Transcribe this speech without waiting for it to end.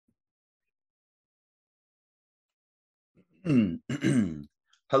Hello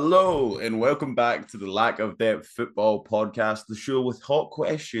and welcome back to the Lack of Depth Football Podcast, the show with hot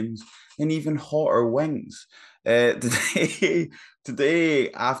questions and even hotter wings. Today, today,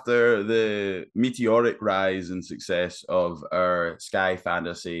 after the meteoric rise and success of our Sky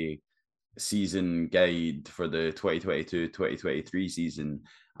Fantasy season guide for the 2022-2023 season,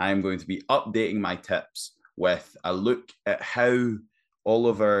 I am going to be updating my tips with a look at how all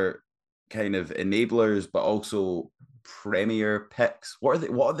of our kind of enablers, but also premier picks. What are they?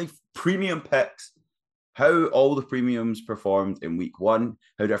 What are they? Premium picks. How all the premiums performed in week one,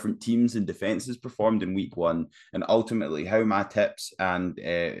 how different teams and defenses performed in week one, and ultimately how my tips and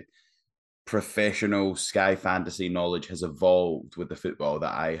professional Sky Fantasy knowledge has evolved with the football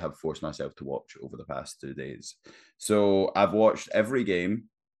that I have forced myself to watch over the past 2 days. So I've watched every game.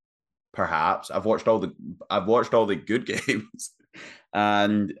 Perhaps I've watched all the good games,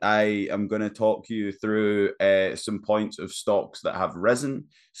 and I am going to talk you through some points of stocks that have risen,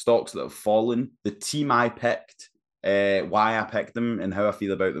 stocks that have fallen, the team I picked, why I picked them, and how I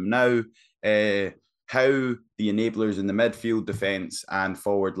feel about them now. How the enablers in the midfield, defense, and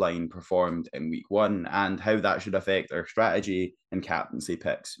forward line performed in week one, and how that should affect our strategy and captaincy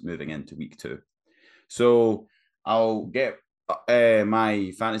picks moving into week two. So I'll get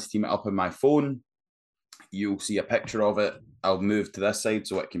my fantasy team up on my phone. You'll see a picture of it. I'll move to this side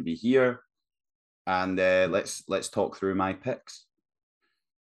so it can be here, and let's talk through my picks.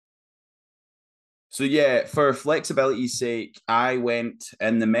 So yeah, for flexibility's sake, I went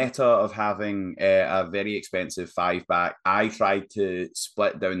in the meta of having a very expensive five back. I tried to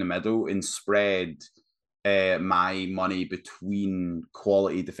split down the middle and spread my money between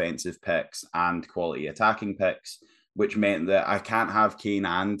quality defensive picks and quality attacking picks, which meant that I can't have Kane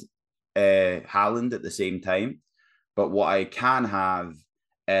and Haaland at the same time. But what I can have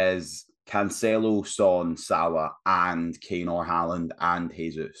is Cancelo, Son, Salah, and Kane or Haaland and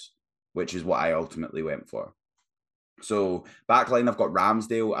Jesus, which is what I ultimately went for. So backline, I've got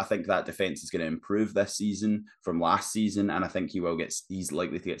Ramsdale. I think that defense is going to improve this season from last season, and I think he's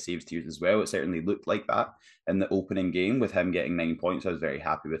likely to get saves tiers as well. It certainly looked like that in the opening game with him getting 9 points. I was very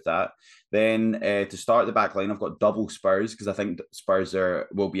happy with that. Then to start the backline, I've got double Spurs because I think Spurs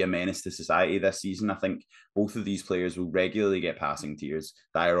will be a menace to society this season. I think both of these players will regularly get passing tiers.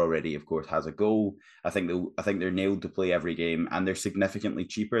 Dyer already, of course, has a goal. I think they're nailed to play every game, and they're significantly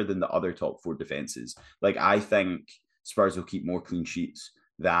cheaper than the other top four defenses. Like I think Spurs will keep more clean sheets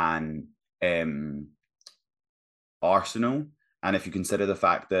than Arsenal. And if you consider the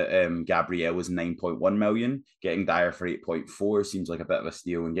fact that Gabriel was 9.1 million, getting Dyer for 8.4 seems like a bit of a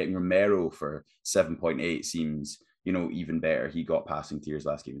steal, and getting Romero for 7.8 seems, even better. He got passing tiers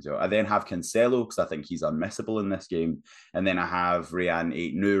last game as well. I then have Cancelo because I think he's unmissable in this game. And then I have Ryan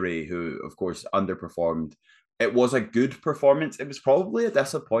Aït-Nouri, who, of course, underperformed. It was a good performance. It was probably a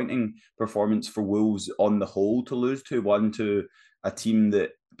disappointing performance for Wolves on the whole to lose 2-1 to a team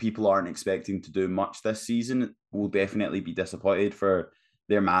that people aren't expecting to do much this season. Will definitely be disappointed for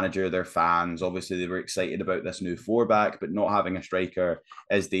their manager, their fans. Obviously, they were excited about this new four back, but not having a striker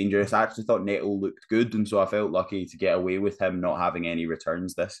is dangerous. I actually thought Neto looked good, and so I felt lucky to get away with him not having any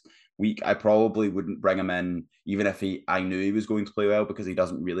returns this week. I probably wouldn't bring him in, even if I knew he was going to play well, because he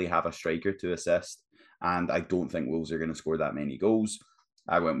doesn't really have a striker to assist. And I don't think Wolves are going to score that many goals.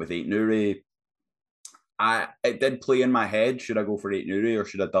 I went with Aït-Nouri. It did play in my head, should I go for Aït-Nouri or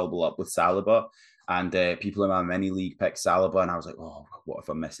should I double up with Saliba? And people in my mini league picked Saliba, and I was like, oh, what if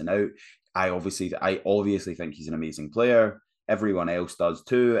I'm missing out? I obviously think he's an amazing player. Everyone else does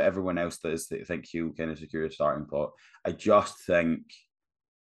too. Everyone else does think he'll kind of secure a starting spot. I just think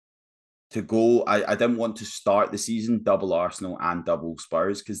I didn't want to start the season double Arsenal and double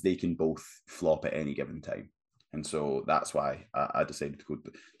Spurs because they can both flop at any given time. And so that's why I decided to go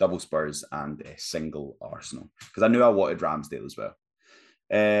double Spurs and a single Arsenal, because I knew I wanted Ramsdale as well.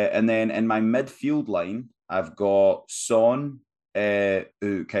 And then in my midfield line, I've got Son,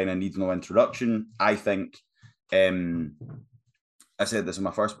 who kind of needs no introduction. I think I said this in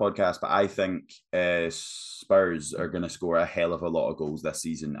my first podcast, but I think Spurs are going to score a hell of a lot of goals this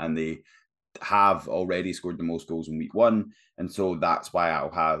season, and they have already scored the most goals in week one. And so that's why I'll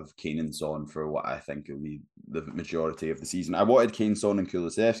have Kane and Son for what I think will be the majority of the season. I wanted Kane, Son, and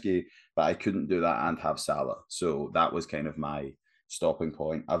Kulusevski, but I couldn't do that and have Salah. So that was kind of my stopping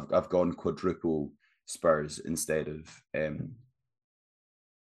point. I've gone quadruple Spurs instead of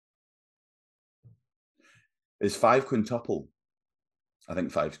is five quintuple. I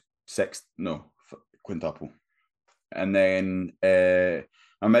think quintuple. And then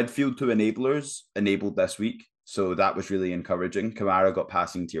our midfield two enablers enabled this week. So that was really encouraging. Kamara got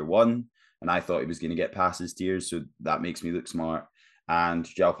passing tier 1. and I thought he was going to get past his tiers, so that makes me look smart. And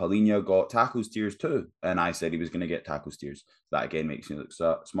João Palhinha got tackles tiers too, and I said he was going to get tackles tiers. That again makes me look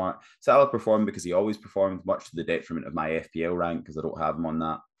smart. Salah performed because he always performed, much to the detriment of my FPL rank because I don't have him on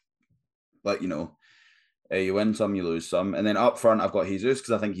that. But you win some, you lose some. And then up front, I've got Jesus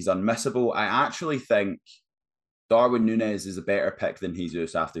because I think he's unmissable. I actually think Darwin Núñez is a better pick than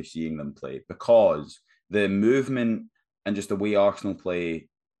Jesus after seeing them play, because the movement and just the way Arsenal play,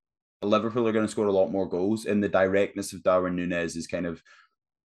 Liverpool are going to score a lot more goals, and the directness of Darwin Núñez is kind of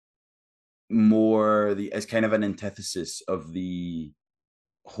is kind of an antithesis of the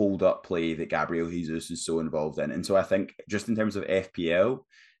hold up play that Gabriel Jesus is so involved in. And so I think just in terms of FPL,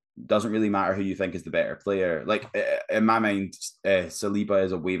 doesn't really matter who you think is the better player. Like in my mind, Saliba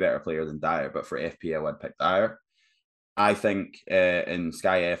is a way better player than Dyer, but for FPL, I'd pick Dyer. I think in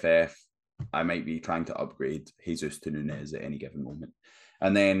SkyFF, I might be trying to upgrade Jesus to Núñez at any given moment.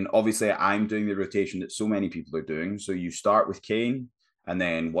 And then obviously I'm doing the rotation that so many people are doing. So you start with Kane, and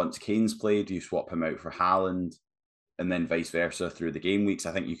then once Kane's played, you swap him out for Haaland, and then vice versa through the game weeks.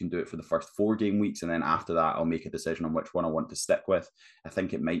 I think you can do it for the first 4 game weeks, and then after that, I'll make a decision on which one I want to stick with. I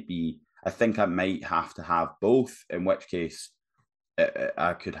think I might have to have both, in which case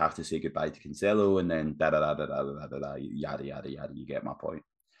I could have to say goodbye to Cancelo, and then yada yada yada. You get my point.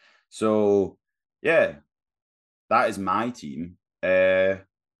 So yeah, that is my team. I'm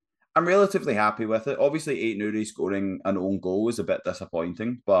relatively happy with it. Obviously, Aït-Nouri scoring an own goal is a bit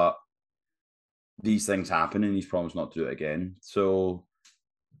disappointing, but these things happen, and he's promised not to do it again. So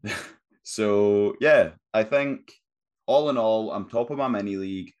yeah, I think all in all, I'm top of my mini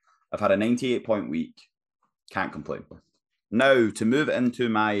league. I've had a 98-point week. Can't complain with. Now, to move into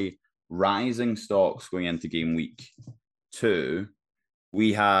my rising stocks going into game week 2,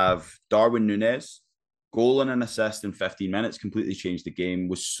 we have Darwin Núñez. Goal and an assist in 15 minutes, completely changed the game,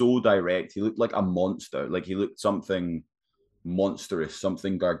 was so direct. He looked like a monster. Like he looked something monstrous,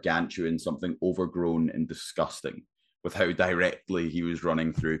 something gargantuan, something overgrown and disgusting with how directly he was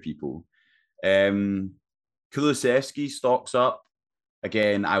running through people. Kulusevski stocks up.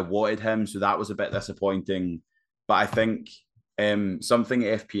 Again, I wanted him, so that was a bit disappointing. But I think something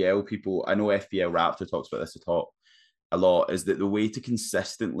FPL people, I know FPL Raptor talks about this a lot, is that the way to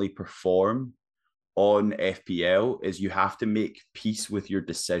consistently perform on FPL is you have to make peace with your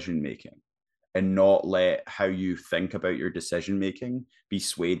decision making and not let how you think about your decision making be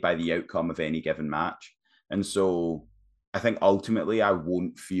swayed by the outcome of any given match. And so I think ultimately I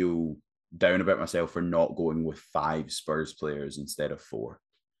won't feel down about myself for not going with 5 Spurs players instead of 4.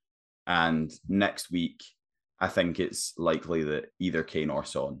 And next week, I think it's likely that either Kane or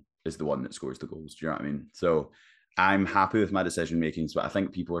Son is the one that scores the goals. Do you know what I mean? So I'm happy with my decision makings, but I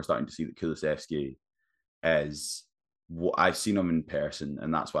think people are starting to see that Kulusevski is what I've seen him in person,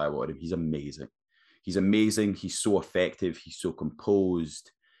 and that's why I wanted him. He's amazing. He's amazing. He's so effective. He's so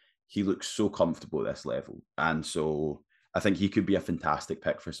composed. He looks so comfortable at this level. And so I think he could be a fantastic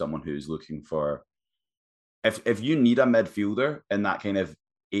pick for someone who's looking for, if you need a midfielder in that kind of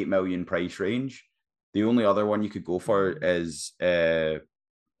 8 million price range, the only other one you could go for is Bruno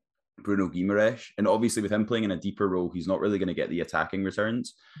Guimaraes. And obviously with him playing in a deeper role, he's not really going to get the attacking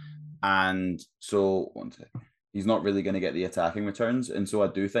returns. And so, one second, he's not really going to get the attacking returns. And so I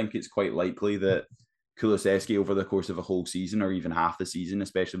do think it's quite likely that Kulusevski over the course of a whole season or even half the season,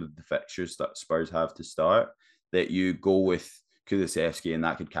 especially with the fixtures that Spurs have to start, that you go with Kulusevski and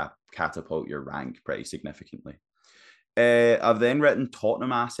that could catapult your rank pretty significantly. I've then written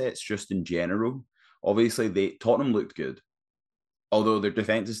Tottenham assets just in general. Obviously, Tottenham looked good, although their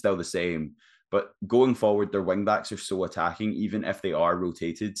defense is still the same. But going forward, their wingbacks are so attacking, even if they are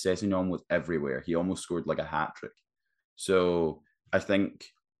rotated. Sessegnon was everywhere. He almost scored like a hat-trick. So I think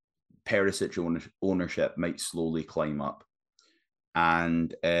Perisic ownership might slowly climb up.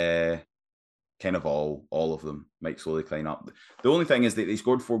 And kind of all of them might slowly climb up. The only thing is that they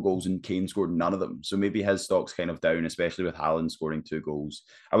scored 4 goals and Kane scored none of them. So maybe his stock's kind of down, especially with Haaland scoring 2 goals.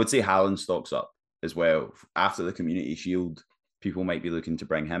 I would say Haaland stock's up as well. After the Community Shield, people might be looking to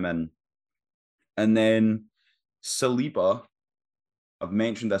bring him in. And then Saliba, I've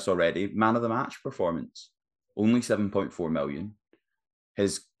mentioned this already, man of the match performance, only 7.4 million.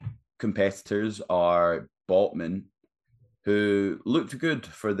 His competitors are Botman, who looked good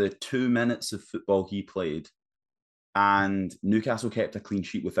for the 2 minutes of football he played, and Newcastle kept a clean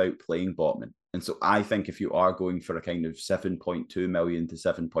sheet without playing Botman. And so I think if you are going for a kind of 7.2 million to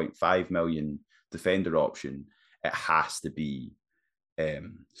 7.5 million defender option, it has to be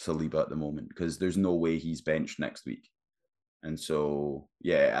Saliba at the moment, because there's no way he's benched next week. And so,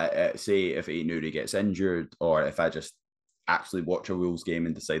 yeah, I say if Aït-Nouri gets injured, or if I actually watch a Wolves game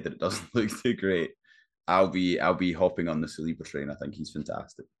and decide that it doesn't look too great, I'll be hopping on the Saliba train. I think he's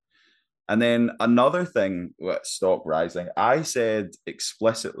fantastic. And then another thing with stock rising, I said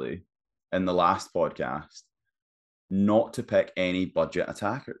explicitly in the last podcast not to pick any budget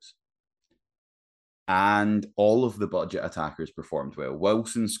attackers. And all of the budget attackers performed well.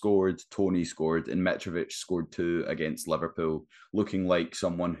 Wilson scored, Tony scored, and Mitrovic scored 2 against Liverpool, looking like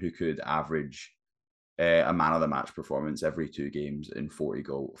someone who could average a man of the match performance every 2 games in 40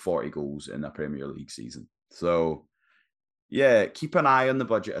 goals in a Premier League season. So, yeah, keep an eye on the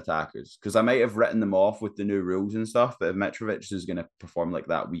budget attackers, because I might have written them off with the new rules and stuff, but if Mitrovic is going to perform like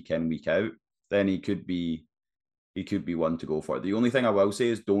that week in, week out, then he could be one to go for. The only thing I will say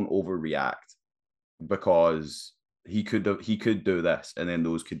is don't overreact, because he could do this, and then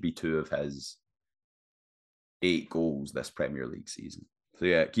those could be 2 of his 8 goals this Premier League season. So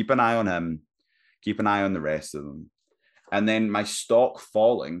yeah, keep an eye on him. Keep an eye on the rest of them. And then my stock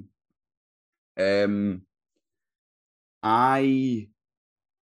falling.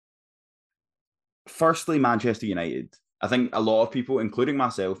 Firstly, Manchester United. I think a lot of people, including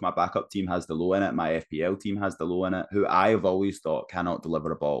myself, my backup team has the low in it. My FPL team has the low in it, who I have always thought cannot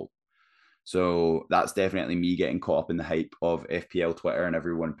deliver a ball. So that's definitely me getting caught up in the hype of FPL Twitter and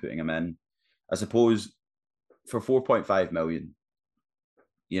everyone putting him in. I suppose for 4.5 million,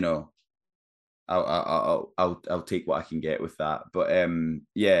 you know, I'll take what I can get with that. But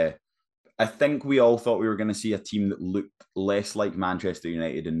yeah, I think we all thought we were going to see a team that looked less like Manchester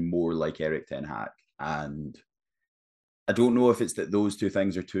United and more like Eric Ten Hag. And I don't know if it's that those two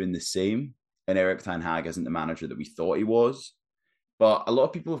things are two in the same, and Eric Ten Hag isn't the manager that we thought he was. But a lot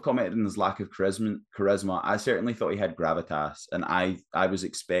of people have commented on his lack of charisma. I certainly thought he had gravitas, and I was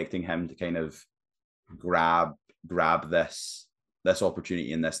expecting him to kind of grab this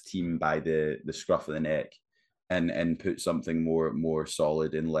opportunity in this team by the scruff of the neck and put something more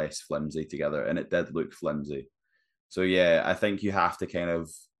solid and less flimsy together. And it did look flimsy. So yeah, I think you have to kind of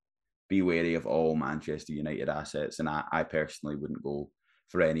be wary of all Manchester United assets, and I personally wouldn't go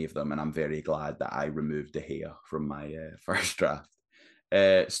for any of them. And I'm very glad that I removed De Gea from my first draft.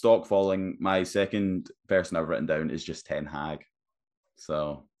 Stock falling, my second person I've written down is just Ten Hag.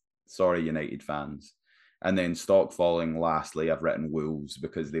 So sorry, United fans. And then stock falling, lastly, I've written Wolves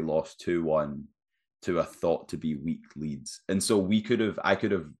because they lost 2-1 to a thought to be weak Leeds. And so I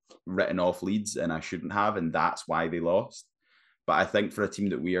could have written off Leeds, and I shouldn't have, and that's why they lost. But I think for a team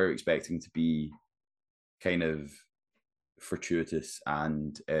that we are expecting to be kind of fortuitous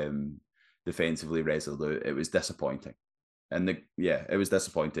and defensively resolute, it was disappointing. And it was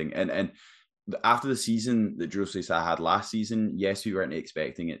disappointing. And after the season that Jose Sa had last season, yes, we weren't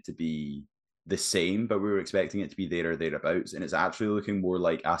expecting it to be the same, but we were expecting it to be there or thereabouts. And it's actually looking more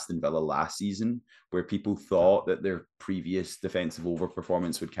like Aston Villa last season, where people thought that their previous defensive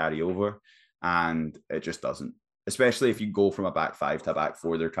overperformance would carry over, and it just doesn't. Especially if you go from a back 5 to a back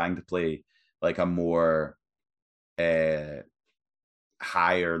 4, they're trying to play like a more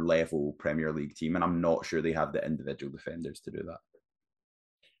higher level Premier League team, and I'm not sure they have the individual defenders to do that.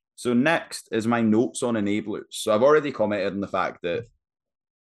 So next is my notes on enablers. So I've already commented on the fact that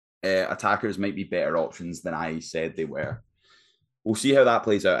attackers might be better options than I said they were. We'll see how that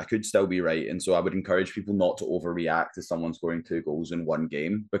plays out. I could still be right, and so I would encourage people not to overreact to someone scoring 2 goals in one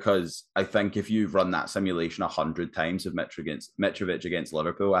game, because I think if you run that simulation 100 times of Mitrovic against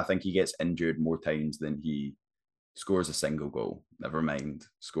Liverpool, I think he gets injured more times than he scores a single goal. Never mind,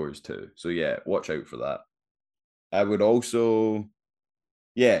 scores 2. So yeah, watch out for that. I would also,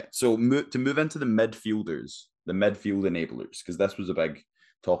 so to move into the midfielders, the midfield enablers, because this was a big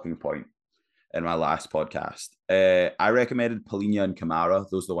talking point in my last podcast. I recommended Palhinha and Kamara.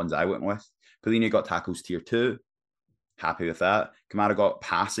 Those are the ones I went with. Palhinha got tackles tier 2. Happy with that. Kamara got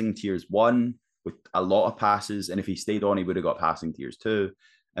passing tiers 1 with a lot of passes. And if he stayed on, he would have got passing tiers 2.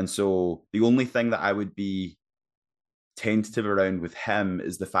 And so the only thing that I would be tentative around with him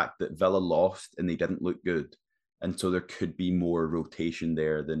is the fact that Villa lost and they didn't look good. And so there could be more rotation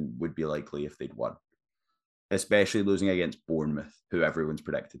there than would be likely if they'd won, especially losing against Bournemouth, who everyone's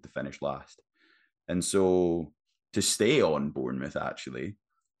predicted to finish last. And so to stay on Bournemouth, actually,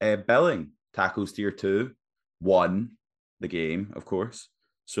 Billing tackles tier 2, won the game, of course.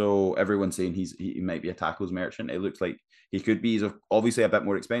 So everyone's saying he might be a tackles merchant. It looks like he could be. He's obviously a bit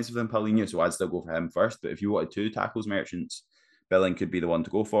more expensive than Palhinha, so I'd still go for him first. But if you wanted 2 tackles merchants, Billing could be the one to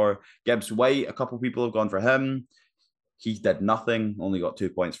go for. Gibbs White, a couple of people have gone for him. He did nothing, only got 2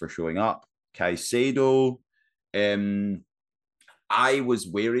 points for showing up. Caicedo, I was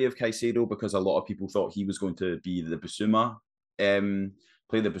wary of Caicedo because a lot of people thought he was going to be the Basuma,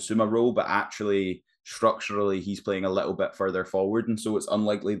 play the Basuma role, but actually structurally he's playing a little bit further forward, and so it's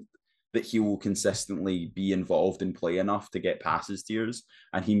unlikely that he will consistently be involved in play enough to get passes tiers,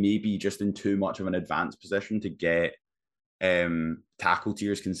 and he may be just in too much of an advanced position to get tackle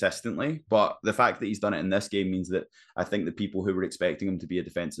tiers consistently. But the fact that he's done it in this game means that I think the people who were expecting him to be a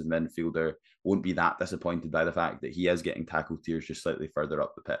defensive midfielder won't be that disappointed by the fact that he is getting tackle tiers just slightly further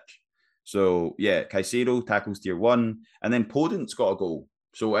up the pitch. So yeah, Caicedo tackles tier 1, and then Podent's got a goal.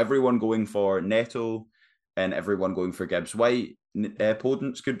 So everyone going for Neto and everyone going for Gibbs White,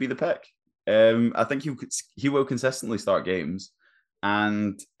 Podence could be the pick. I think he will consistently start games,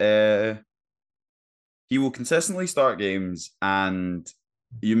 and he will consistently start games, and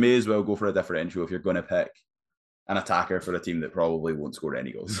you may as well go for a differential if you're going to pick an attacker for a team that probably won't score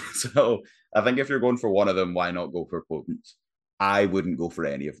any goals. So I think if you're going for one of them, why not go for Podence? I wouldn't go for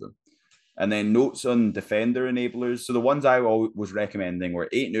any of them. And then notes on defender enablers. So the ones I was recommending were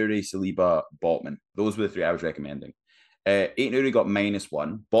Aït-Nouri, Saliba, Botman. Those were the three I was recommending. Aït-Nouri got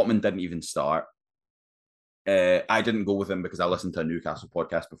 -1. Botman didn't even start. I didn't go with him because I listened to a Newcastle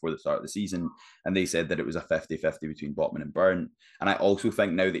podcast before the start of the season, and they said that it was a 50-50 between Botman and Burn. And I also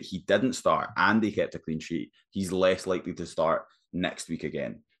think now that he didn't start and he kept a clean sheet, he's less likely to start next week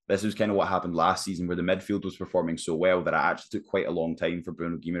again. This was kind of what happened last season, where the midfield was performing so well that it actually took quite a long time for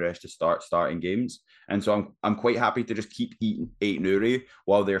Bruno Guimaraes to start starting games. And so I'm quite happy to just keep eating Aït-Nouri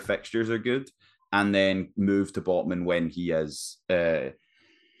while their fixtures are good, and then move to Botman when he is kind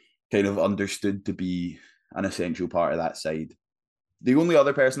of understood to be an essential part of that side. The only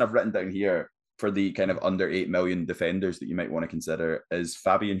other person I've written down here for the kind of under 8 million defenders that you might want to consider is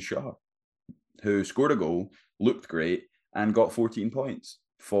Fabian Schär, who scored a goal, looked great, and got 14 points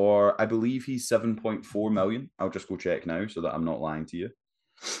for, I believe he's 7.4 million. I'll just go check now so that I'm not lying to you.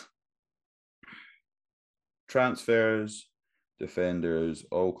 Transfers, defenders,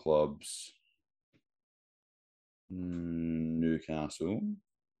 all clubs, Newcastle.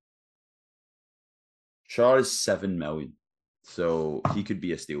 Schär is 7 million. So he could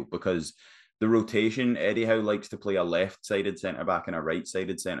be a steal because the rotation, Eddie Howe likes to play a left-sided centre-back and a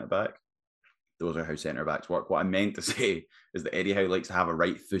right-sided centre-back. Those are how centre-backs work. What I meant to say is that Eddie Howe likes to have a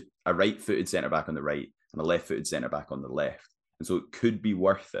right-footed centre-back on the right and a left-footed centre-back on the left. And so it could be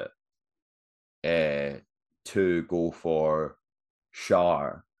worth it to go for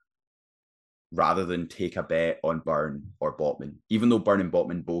Schär rather than take a bet on Burn or Botman, even though Burn and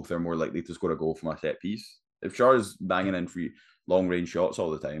Botman both are more likely to score a goal from a set piece. If Schär's banging in free long-range shots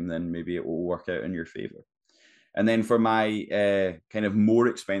all the time, then maybe it will work out in your favour. And then for my kind of more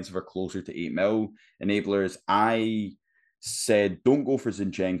expensive or closer to 8 mil enablers, I said don't go for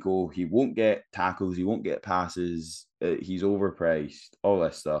Zinchenko. He won't get tackles. He won't get passes. He's overpriced, all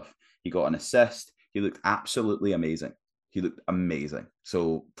this stuff. He got an assist. He looked absolutely amazing.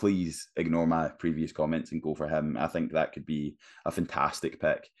 So please ignore my previous comments and go for him. I think that could be a fantastic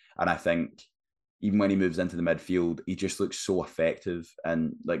pick. And I think even when he moves into the midfield, he just looks so effective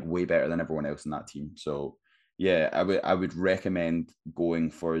and like way better than everyone else in that team. So yeah, I would recommend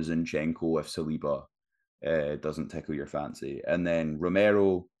going for Zinchenko if Saliba doesn't tickle your fancy. And then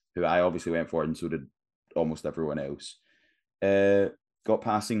Romero, who I obviously went for, and so did almost everyone else, got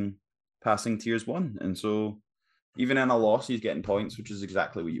passing tiers 1. And so even in a loss, he's getting points, which is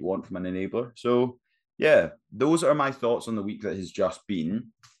exactly what you want from an enabler. So yeah, those are my thoughts on the week that has just been.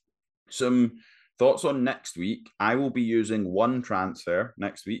 Some thoughts on next week. I will be using one transfer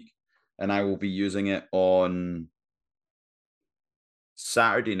next week, and I will be using it on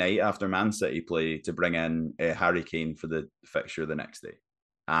Saturday night after Man City play to bring in Harry Kane for the fixture the next day.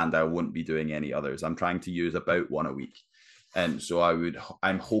 And I won't be doing any others. I'm trying to use about one a week. And so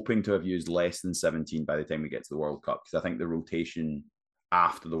I'm hoping to have used less than 17 by the time we get to the World Cup, because I think the rotation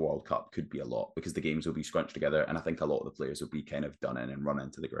after the World Cup could be a lot, because the games will be scrunched together, and I think a lot of the players will be kind of done in and run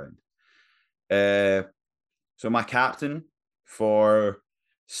into the ground. So my captain for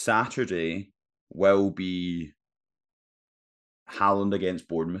Saturday will be Haaland against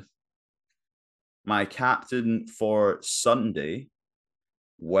Bournemouth. My captain for Sunday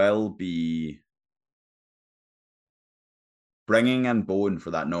will be bringing in Bowen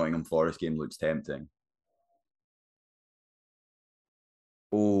for that Nottingham Forest game. Looks tempting.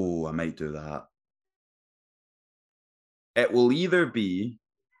 Oh, I might do that. It will either be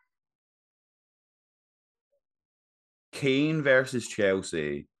Kane versus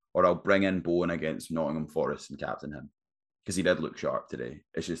Chelsea, or I'll bring in Bowen against Nottingham Forest and captain him, because he did look sharp today.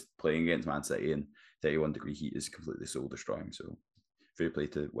 It's just playing against Man City and 31-degree heat is completely soul destroying. So fair play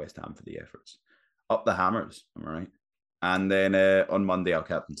to West Ham for the efforts. Up the Hammers, am I right? And then on Monday, I'll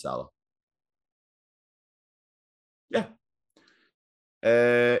captain Salah. Yeah.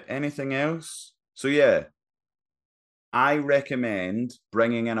 Anything else? So yeah, I recommend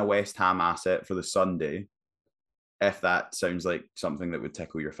bringing in a West Ham asset for the Sunday, if that sounds like something that would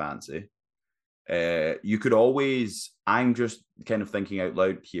tickle your fancy. You could always, I'm just kind of thinking out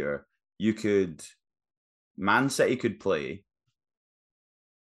loud here, Man City could play,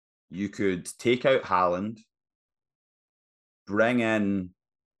 you could take out Haaland, bring in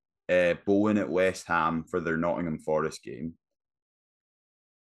Bowen at West Ham for their Nottingham Forest game.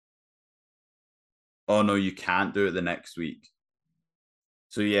 Oh no, you can't do it the next week.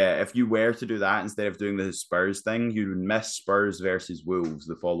 So yeah, if you were to do that instead of doing the Spurs thing, you would miss Spurs versus Wolves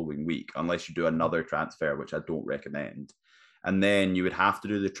the following week, unless you do another transfer, which I don't recommend. And then you would have to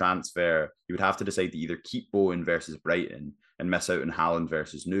do the transfer. You would have to decide to either keep Bowen versus Brighton and miss out on Haaland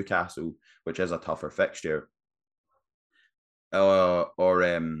versus Newcastle, which is a tougher fixture, or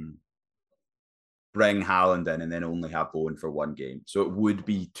bring Haaland in and then only have Bowen for one game. So it would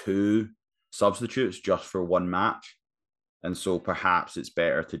be two substitutes just for one match. And so perhaps it's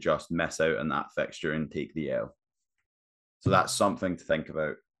better to just miss out on that fixture and take the L. So that's something to think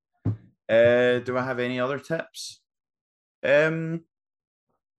about. Do I have any other tips? Nottingham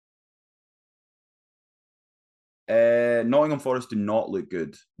Forest do not look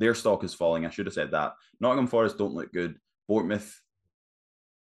good. Their stock is falling. I should have said that. Nottingham Forest don't look good. Bournemouth,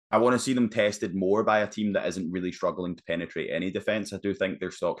 I want to see them tested more by a team that isn't really struggling to penetrate any defence. I do think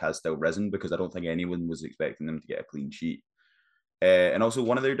their stock has still risen because I don't think anyone was expecting them to get a clean sheet. And also,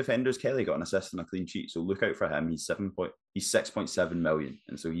 one of their defenders, Kelly, got an assist and a clean sheet. So look out for him. He's 6.7 million,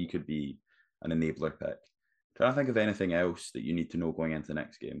 and so he could be an enabler pick. Trying to think of anything else that you need to know going into the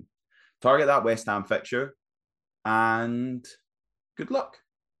next game. Target that West Ham fixture, and good luck.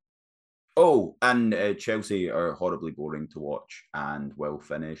 Oh, and Chelsea are horribly boring to watch and will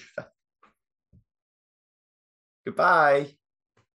finish fifth. Goodbye.